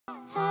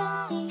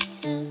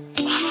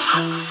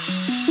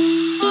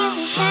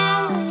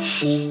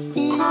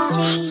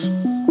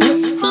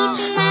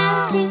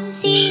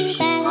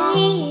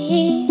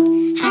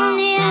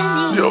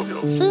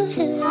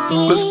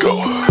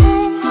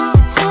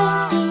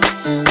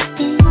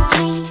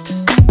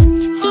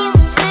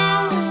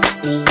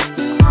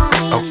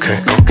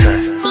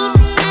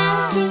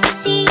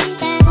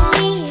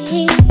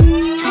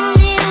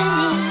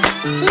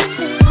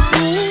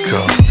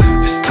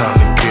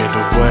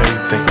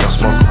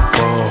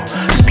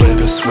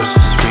Swiss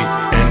is sweet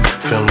and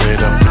fill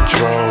it up with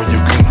Patron. You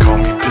can call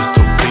me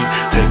Pistol Pete,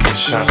 taking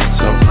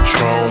shots of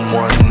Patron.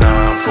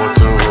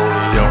 1942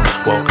 Julio,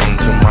 welcome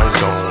to my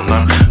zone.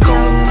 I'm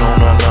going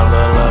on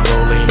another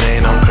level,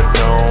 leaning on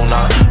Cadone.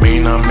 I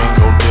mean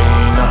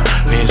codeine, I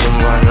need some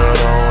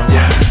Lacadone.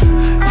 Yeah,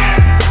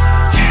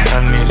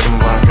 I need some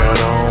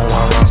Lacadone.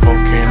 While I'm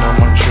smoking on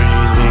my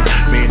trees, leave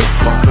me the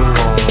fuck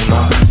alone.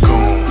 I'm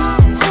gone.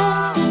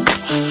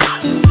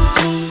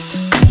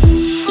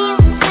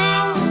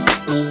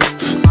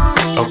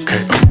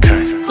 Okay.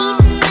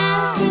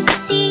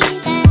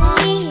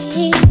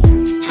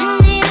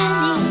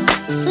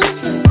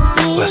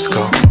 Let's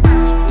go.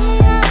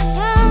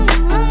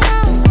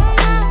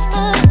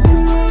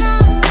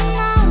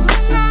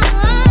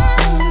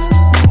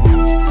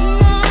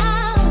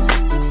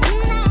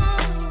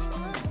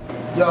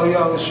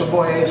 Yo, it's your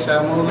boy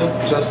A$AP Moolah,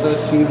 Just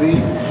Us TV.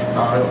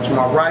 To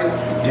my right,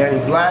 Danny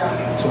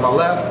Black. To my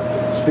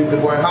left, Speak the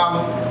Boy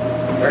Holla.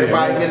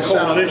 Everybody get a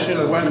shout out to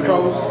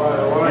Westcoast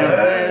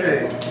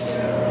Rap.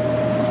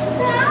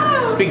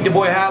 Speak the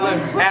Boy Holla.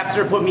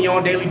 Apster put me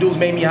on. Daily Dudes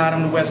made me hot.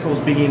 I'm the West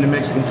Coast Biggie and the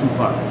Mexican Tupac. You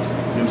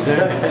know what I'm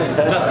saying?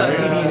 Just Us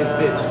TV and this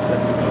bitch.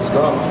 Let's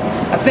go.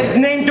 I said his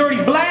name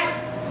Dirty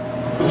Black.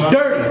 It's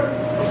dirty.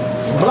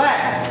 It's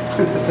black.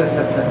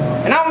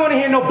 And I don't want to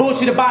hear no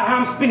bullshit about how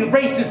I'm spitting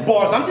racist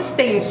bars. I'm just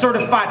stating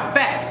certified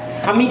facts.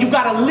 I mean, you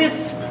got a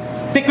lisp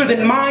thicker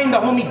than mine, the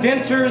homie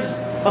dentures,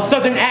 a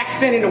southern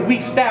accent, and a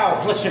weak style.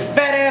 Plus your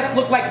fat ass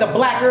look like the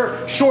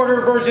blacker,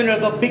 shorter version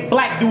of the big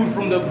black dude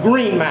from the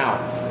Green Mile.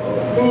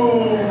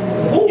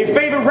 Your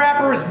favorite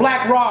rapper is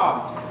Black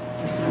Rob.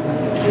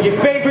 Your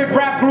favorite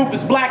rap group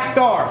is Black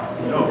Star.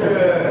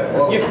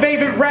 Your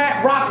favorite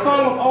rock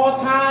song of all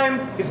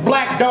time is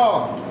Black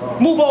Dog.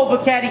 Move over,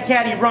 Caddy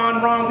Caddy,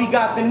 Ron, we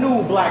got the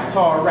new Black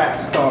Tar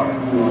rap star.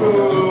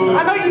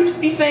 I know you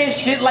be saying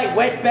shit like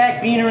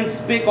wetback, beaner, and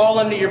spick all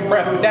under your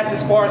breath, but that's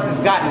as far as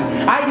it's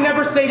gotten. I'd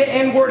never say the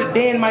N-word a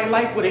day in my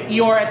life with an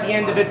ER at the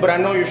end of it, but I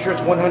know your shirt's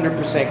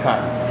 100%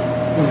 cotton.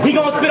 He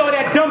gonna spit all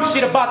that dumb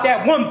shit about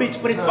that one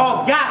bitch, but it's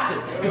all gossip.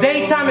 Cause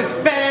anytime his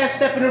fat ass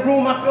step in the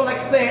room, I feel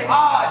like saying,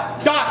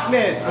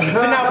 darkness. So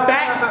now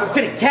back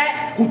to the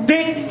cat who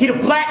think he the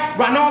black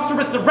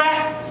rhinoceros of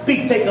rap.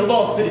 Speak, take the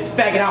loss to this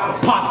faggot out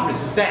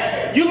preposterous is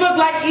that. You look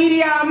like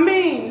Idi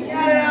Amin.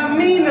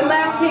 The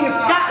last king of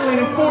Scotland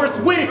and Forrest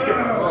Whitaker.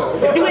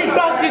 If you ain't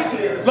about this,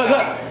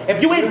 look.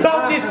 If you ain't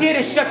about this here,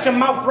 then shut your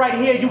mouth right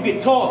here, you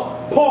get tossed.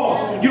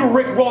 Pause. You the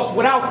Rick Ross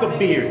without the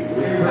beard.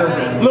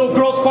 Little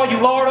girls call you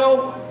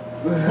Lardo.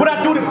 What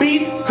I do to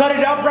beef? Cut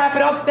it up, wrap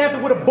it up, stamp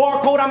it with a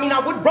barcode. I mean, I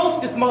would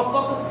roast this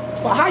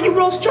motherfucker. But how you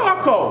roast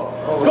charcoal?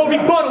 Go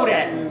rebuttal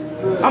that.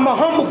 I'm a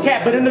humble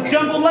cat, but in the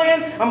jungle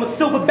land, I'm a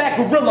silverback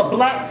gorilla,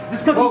 black.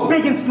 Just cause you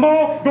big and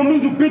small, don't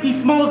mean you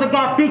Biggie Smalls. I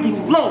got Biggie's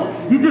flow.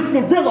 You just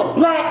gorilla,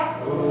 black.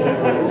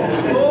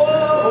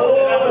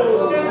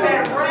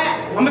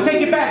 I'm gonna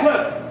take it back,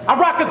 look. I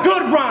rock a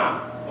good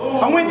rhyme.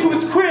 I went to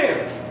his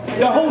crib.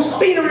 The whole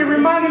scenery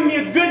reminded me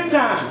of good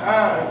times.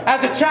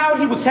 As a child,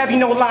 he was heavy,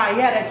 no lie.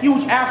 He had a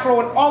huge afro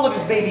and all of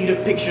his baby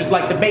pictures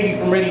like the baby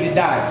from Ready to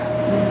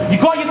Die. You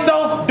call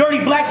yourself Dirty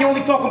Black, you're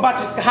only talking about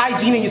your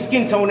hygiene and your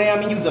skin tone now. I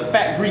mean, you's a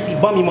fat, greasy,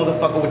 bummy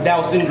motherfucker with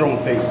Down syndrome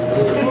face.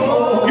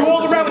 You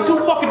roll around with two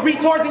fucking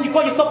retards and you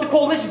call yourself the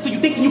coalition, so you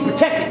thinking you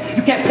protected.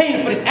 You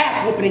campaigning for this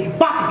ass whooping and you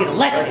about to get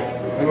elected.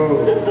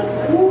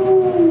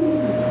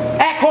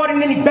 Act harder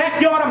than any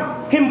backyard,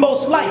 I'm Himbo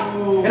Slice.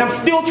 And I'm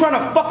still trying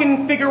to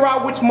fucking figure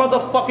out which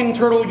motherfucking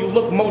turtle you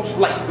look most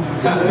like.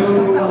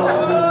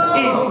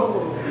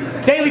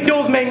 Easy. Daily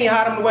Dudes made me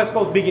hot. I'm the West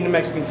Coast Biggie and the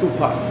Mexican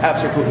Tupac.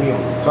 Apster put me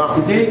on.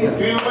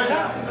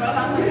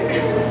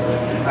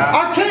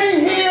 I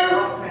came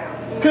here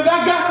because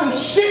I got some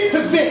shit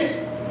to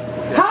vent.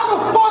 How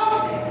the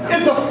fuck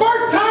is the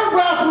first time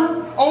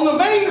rapper on the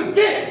main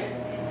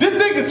event? This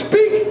nigga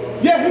speak,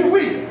 yeah, he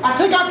weak. I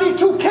take out these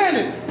two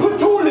cannons, put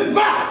two in his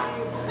mouth.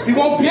 He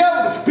won't be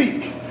able to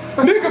speak.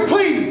 Nigga,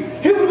 please.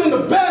 He was in the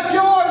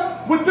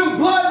backyard with them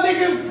blood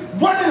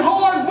niggas running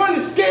hard,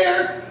 running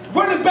scared,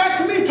 running back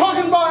to me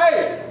talking about,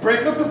 hey,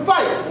 break up the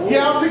fight.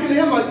 Yeah, I'm thinking to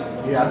him like,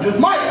 yeah, I just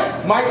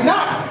might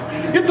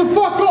not. Get the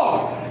fuck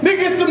off.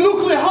 Nigga, it's the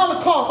nuclear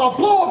holocaust. I'll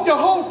blow up your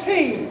whole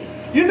team.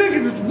 You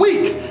niggas is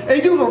weak,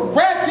 and you the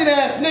ratchet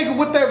ass nigga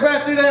with that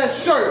ratchet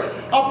ass shirt.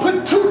 I'll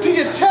put two to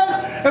your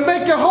chest and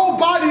make your whole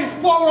body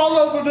explode all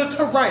over the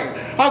terrain.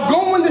 I'm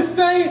going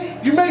insane,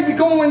 you may be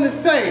going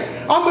insane.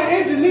 I'm an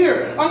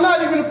engineer, I'm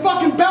not even a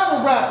fucking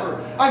battle rapper.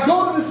 I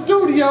go to the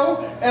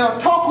studio and I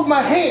talk with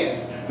my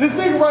hands. This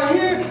nigga right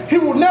here, he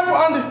will never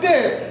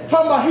understand.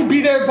 Talking about he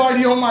beat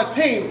everybody on my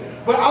team.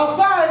 But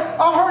outside,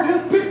 I heard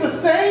him spit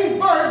the same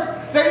verse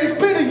that he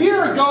spit a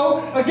year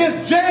ago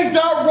against J.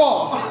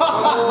 Ross.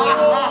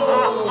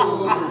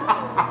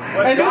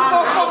 And this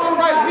motherfucker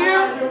right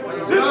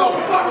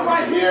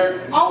here,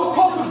 I was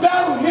supposed to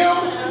battle him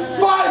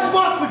 5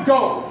 months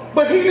ago,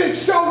 but he didn't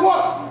show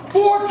up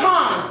 4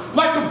 times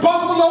like the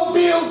Buffalo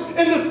Bills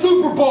in the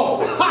Super Bowl.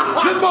 This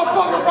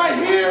motherfucker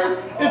right here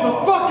is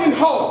a fucking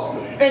hoe.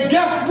 And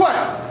guess what?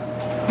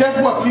 Guess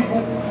what,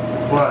 people?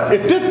 What?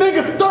 If this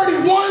nigga's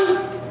 31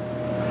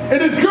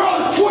 and this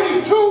girl is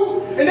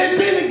 22 and they've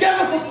been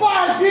together for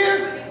 5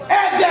 years,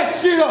 add that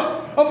shit up.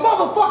 A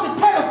motherfucking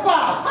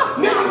pedophile.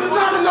 Niggas is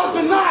not in no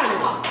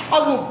denial. I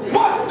will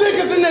bust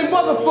niggas in their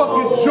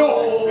motherfucking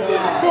jaw.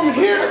 From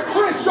here to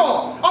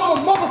Crenshaw, I'm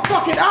a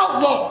motherfucking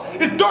outlaw.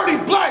 It's Dirty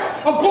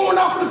Black. I'm going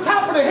off the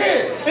top of the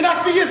head. And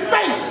I see his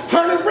face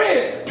turning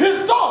red,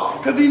 pissed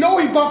off. Because he know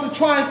he about to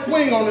try and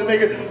swing on the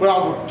nigga. But I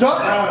was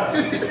duck.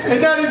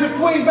 And now he just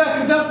swing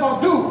back because that's my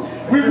dude.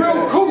 We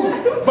real cool.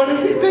 But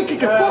if he think he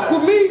can fuck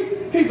with me,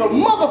 he's a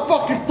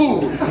motherfucking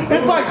fool.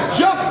 It's like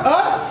just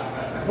us.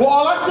 Well,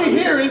 all I see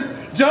here is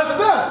just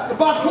us,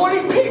 about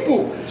 20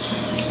 people.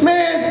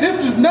 Man,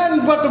 this is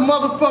nothing but the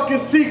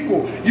motherfucking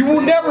sequel. You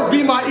will never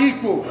be my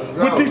equal.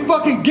 With these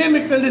fucking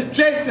gimmicks and this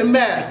Jason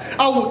mask.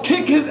 I will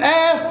kick his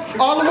ass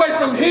all the way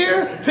from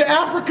here to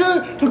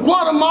Africa, to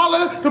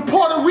Guatemala, to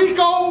Puerto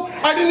Rico.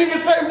 I didn't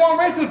even say one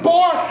racist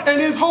bar,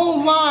 and his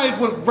whole line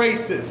was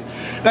racist.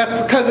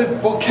 That's because his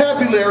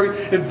vocabulary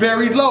is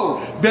very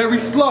low,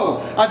 very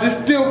slow. I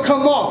just still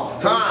come off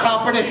to the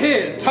top of the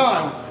head.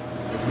 Time.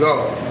 Let's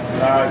go.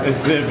 Alright,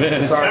 that's it,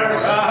 man. Sorry.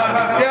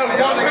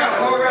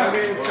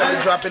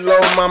 Drop it low,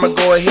 mama,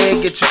 go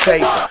ahead, get your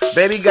paper.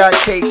 Baby got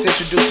cakes,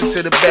 introduce you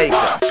to the baker.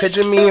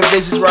 Picture me and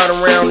bitches ride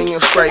around in your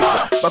scraper.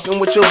 Fucking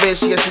with your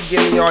bitch, yes, you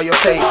give me all your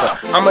paper.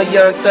 I'm a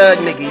young thug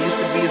nigga, used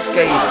to be a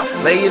skater.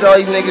 Laid all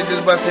these niggas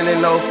just bustin'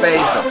 in no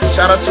phaser.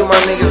 Shout out to my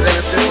niggas in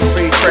the system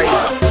free crazy.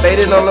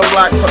 Faded on the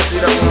block,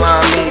 posted up with my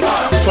amiga.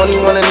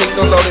 21 a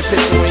nigga loaded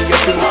pistol in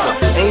your people.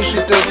 And you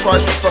should think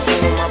twice for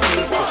fucking with my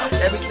people.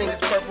 Everything is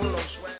purple, no sweat.